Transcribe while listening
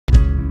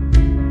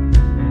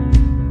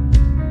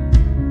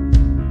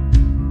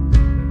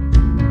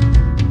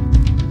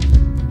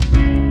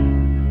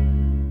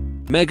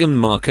Meghan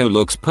Markle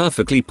looks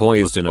perfectly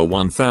poised in a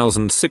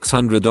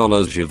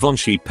 $1,600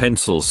 Givenchy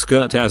pencil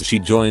skirt as she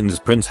joins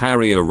Prince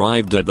Harry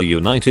arrived at the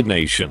United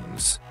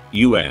Nations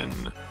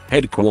 (UN)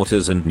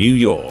 headquarters in New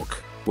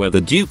York, where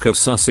the Duke of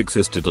Sussex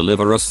is to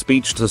deliver a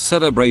speech to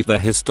celebrate the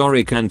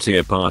historic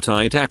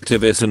anti-apartheid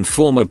activist and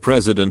former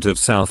president of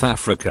South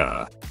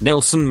Africa,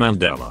 Nelson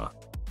Mandela.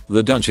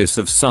 The Duchess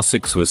of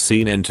Sussex was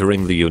seen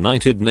entering the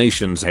United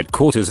Nations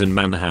headquarters in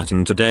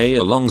Manhattan today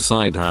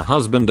alongside her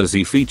husband as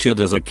he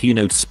featured as a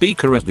keynote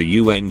speaker at the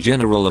UN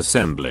General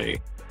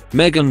Assembly.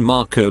 Meghan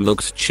Markle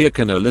looked chic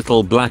in a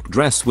little black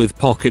dress with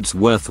pockets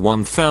worth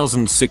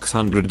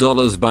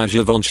 $1,600 by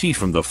Givenchy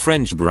from the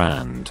French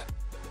brand.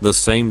 The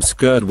same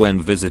skirt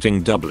when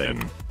visiting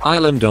Dublin,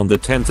 Ireland on the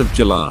 10th of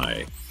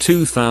July,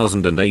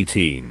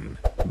 2018,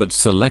 but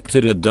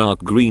selected a dark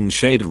green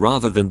shade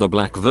rather than the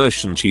black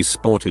version she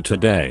sported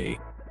today.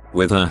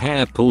 With her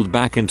hair pulled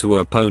back into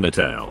a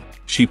ponytail,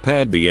 she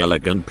paired the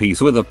elegant piece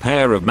with a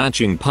pair of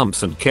matching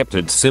pumps and kept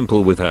it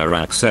simple with her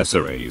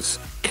accessories,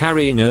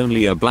 carrying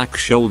only a black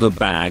shoulder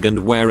bag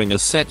and wearing a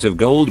set of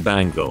gold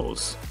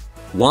bangles.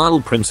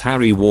 While Prince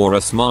Harry wore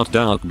a smart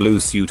dark blue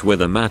suit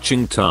with a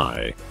matching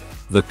tie.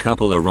 The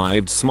couple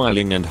arrived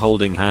smiling and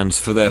holding hands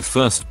for their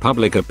first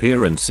public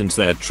appearance since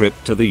their trip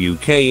to the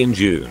UK in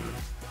June.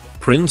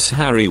 Prince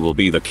Harry will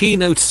be the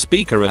keynote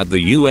speaker at the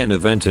UN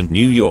event in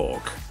New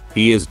York.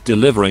 He is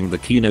delivering the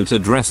keynote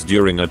address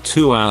during a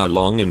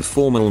 2-hour-long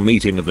informal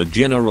meeting of the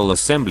General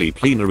Assembly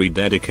plenary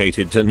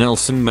dedicated to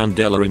Nelson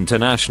Mandela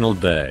International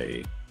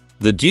Day.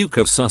 The Duke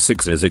of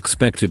Sussex is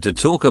expected to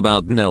talk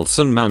about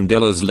Nelson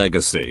Mandela's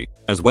legacy,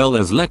 as well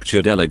as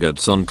lecture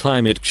delegates on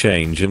climate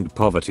change and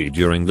poverty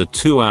during the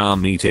 2-hour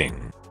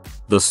meeting.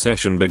 The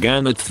session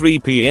began at 3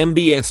 p.m.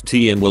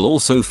 BST and will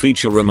also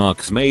feature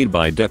remarks made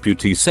by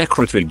Deputy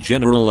Secretary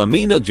General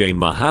Amina J.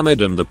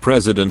 Mohammed and the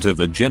President of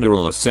the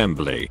General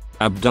Assembly,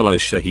 Abdullah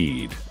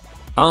Shahid.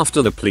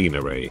 After the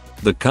plenary,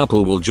 the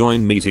couple will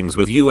join meetings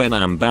with UN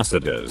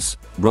ambassadors,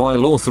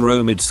 royal author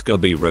Omid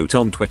Scobie wrote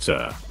on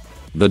Twitter.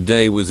 The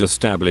day was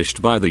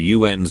established by the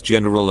UN's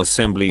General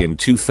Assembly in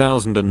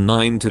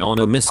 2009 to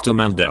honor Mr.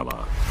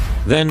 Mandela.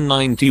 Then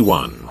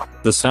 91,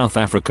 the South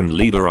African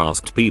leader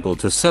asked people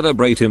to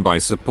celebrate him by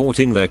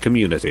supporting their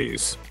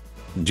communities.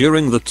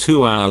 During the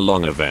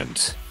 2-hour-long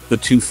event, the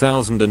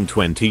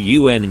 2020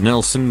 UN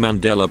Nelson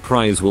Mandela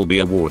Prize will be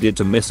awarded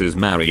to Mrs.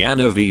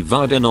 Mariana V.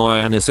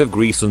 Vardanoyanis of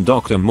Greece and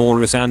Dr.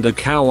 Maurice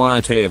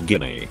Andakawate of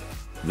Guinea.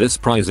 This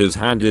prize is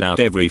handed out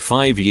every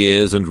 5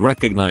 years and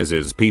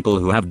recognizes people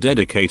who have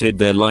dedicated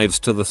their lives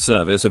to the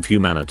service of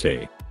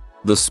humanity.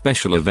 The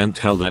special event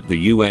held at the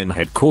UN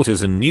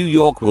headquarters in New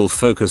York will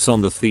focus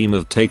on the theme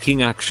of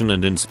taking action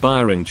and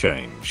inspiring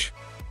change.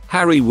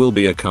 Harry will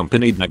be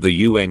accompanied at the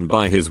UN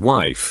by his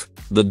wife,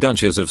 the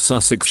Duchess of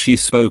Sussex. She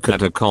spoke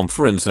at a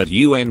conference at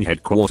UN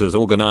headquarters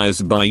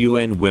organized by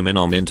UN Women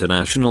on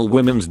International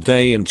Women's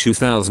Day in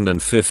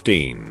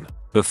 2015,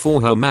 before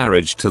her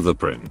marriage to the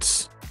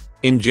prince.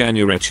 In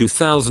January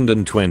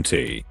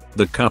 2020,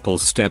 the couple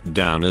stepped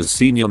down as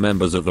senior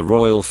members of the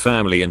royal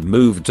family and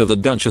moved to the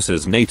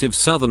Duchess's native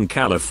Southern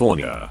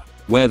California,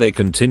 where they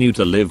continue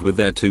to live with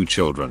their 2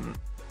 children.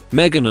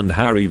 Meghan and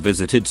Harry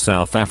visited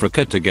South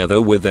Africa together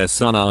with their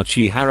son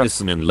Archie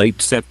Harrison in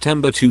late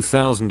September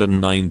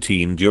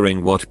 2019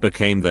 during what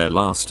became their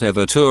last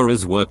ever tour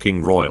as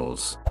working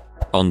royals.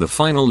 On the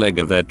final leg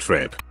of their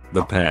trip,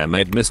 the pair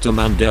met Mr.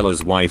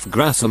 Mandela's wife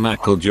Graça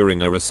Machel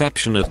during a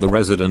reception at the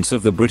residence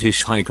of the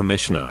British High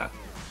Commissioner.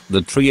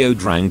 The trio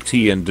drank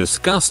tea and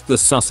discussed the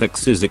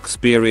Sussexes'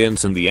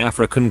 experience in the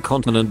African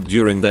continent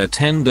during their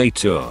 10-day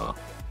tour.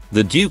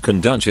 The Duke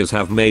and Duchess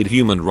have made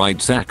human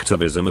rights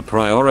activism a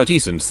priority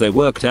since they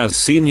worked as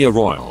senior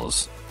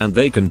royals, and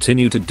they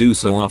continue to do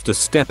so after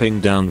stepping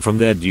down from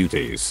their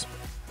duties.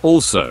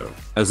 Also,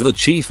 as the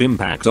Chief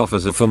Impact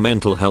Officer for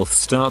mental health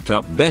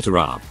startup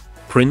BetterUp,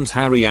 Prince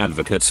Harry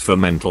advocates for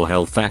mental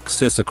health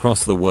access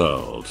across the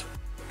world.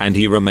 And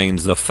he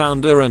remains the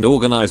founder and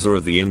organizer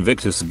of the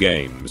Invictus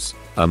Games,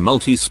 a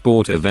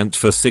multi-sport event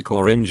for sick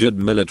or injured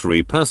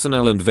military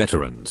personnel and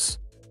veterans.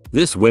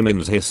 This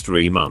Women's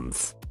History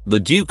Month, the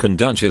Duke and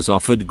Duchess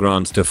offered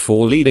grants to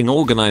 4 leading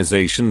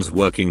organizations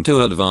working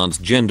to advance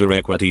gender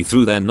equity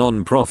through their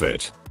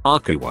non-profit,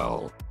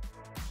 Archewell.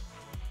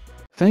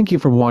 Thank you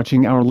for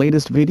watching our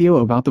latest video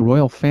about the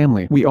royal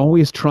family. We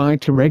always try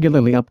to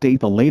regularly update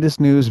the latest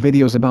news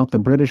videos about the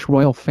British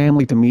royal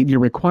family to meet your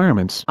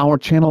requirements. Our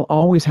channel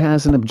always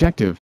has an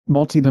objective,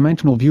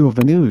 multi-dimensional view of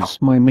the news.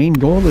 My main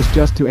goal is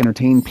just to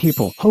entertain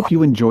people. Hope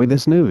you enjoy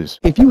this news.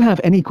 If you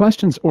have any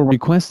questions or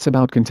requests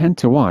about content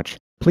to watch,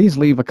 please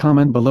leave a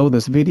comment below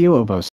this video of us.